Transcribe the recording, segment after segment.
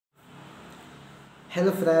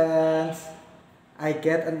Hello friends, I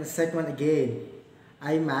get an assignment again.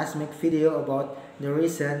 I must make video about the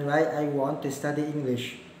reason why I want to study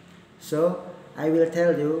English. So I will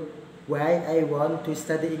tell you why I want to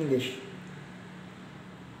study English.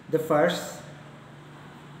 The first,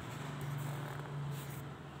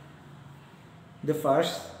 the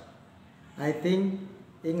first, I think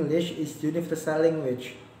English is universal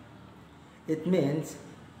language. It means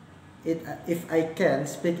if I can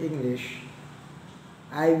speak English,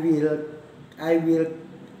 I will I will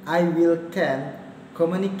I will can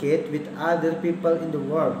communicate with other people in the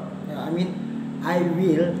world. I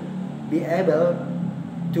will be able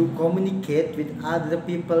to communicate with other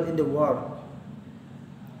people in the world.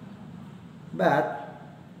 But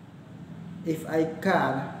if I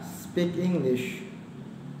can't speak English,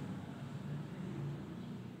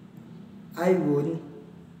 I won't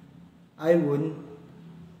I won't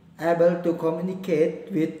able to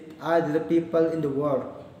communicate with other people in the world.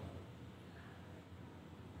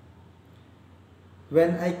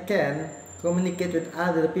 When I can communicate with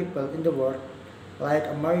other people in the world, like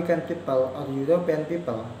American people or European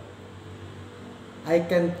people, I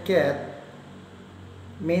can get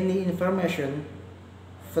many information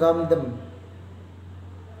from them,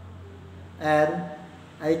 and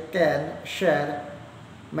I can share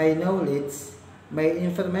my knowledge, my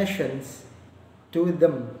informations to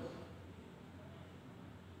them.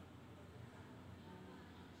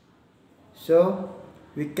 So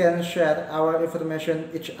we can share our information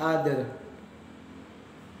each other.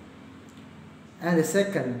 And the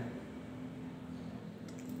second,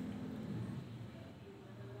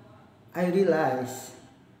 I realize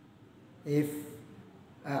if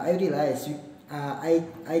I realize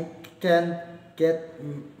I can get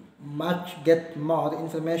more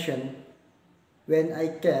information when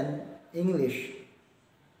I can English.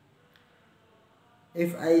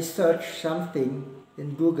 If I search something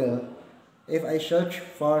in Google, if I search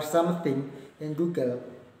for something in Google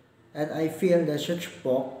and I feel the search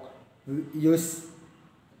box use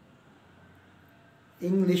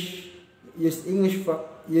English use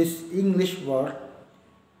English word,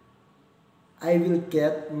 I will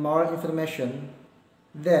get more information.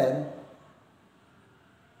 Then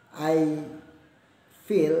I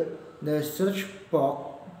fill the search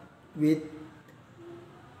box with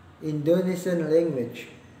Indonesian language.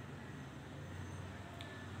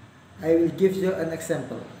 I will give you an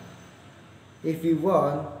example. If you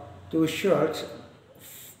want to search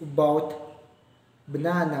about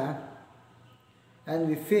banana and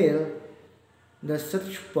we fill the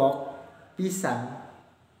search box pisang,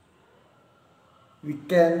 we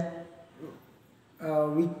can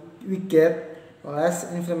we get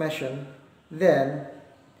less information than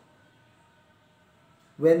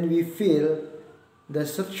when we fill the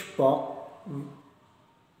search box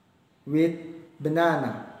with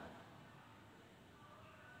banana.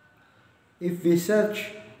 If we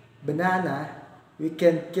search banana, we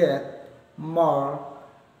can get more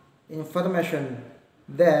information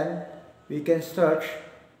than we can search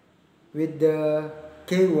with the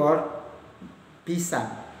keyword pisang.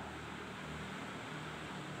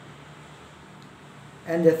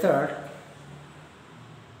 And the third,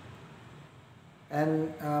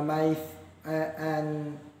 and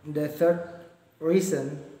the third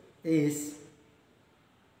reason is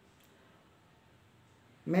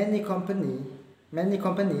many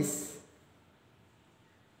companies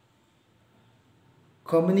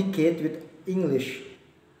communicate with English.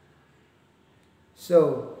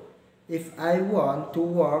 So if I want to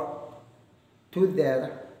work to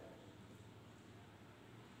there,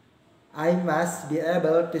 I must be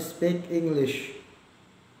able to speak English.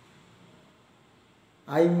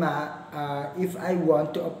 If I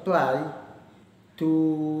want to apply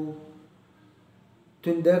to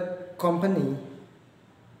the company,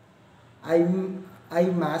 I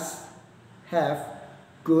must have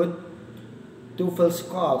good TOEFL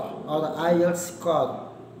score or IELTS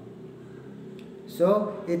score.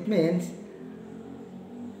 So it means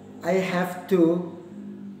I have to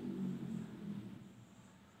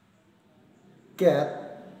get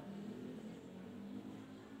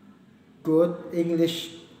good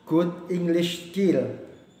English skill.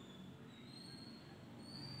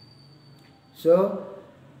 So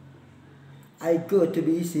I go to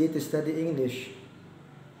BEC to study English.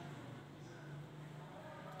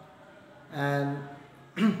 And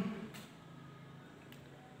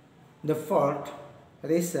the fourth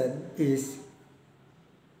reason is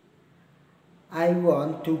I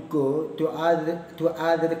want to go to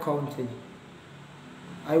other country.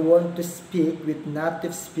 I want to speak with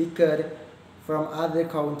native speaker from other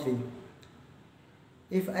country.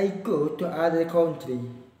 If I go to other country,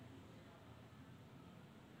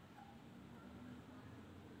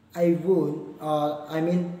 I won't,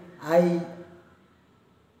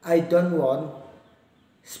 I don't want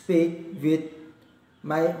speak with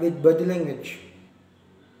body language.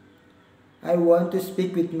 I want to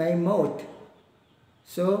speak with my mouth.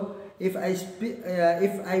 So if I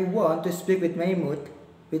want to speak with my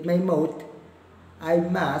mouth, I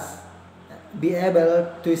must be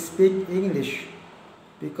able to speak English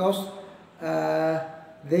because uh,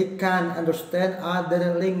 they can't understand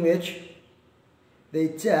other language. They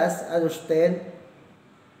just understand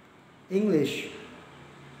English.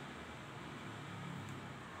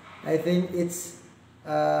 I think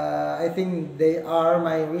I think they are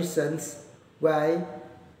my reasons why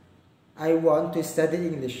I want to study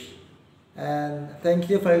English. And thank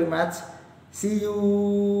you very much. See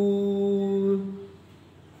you.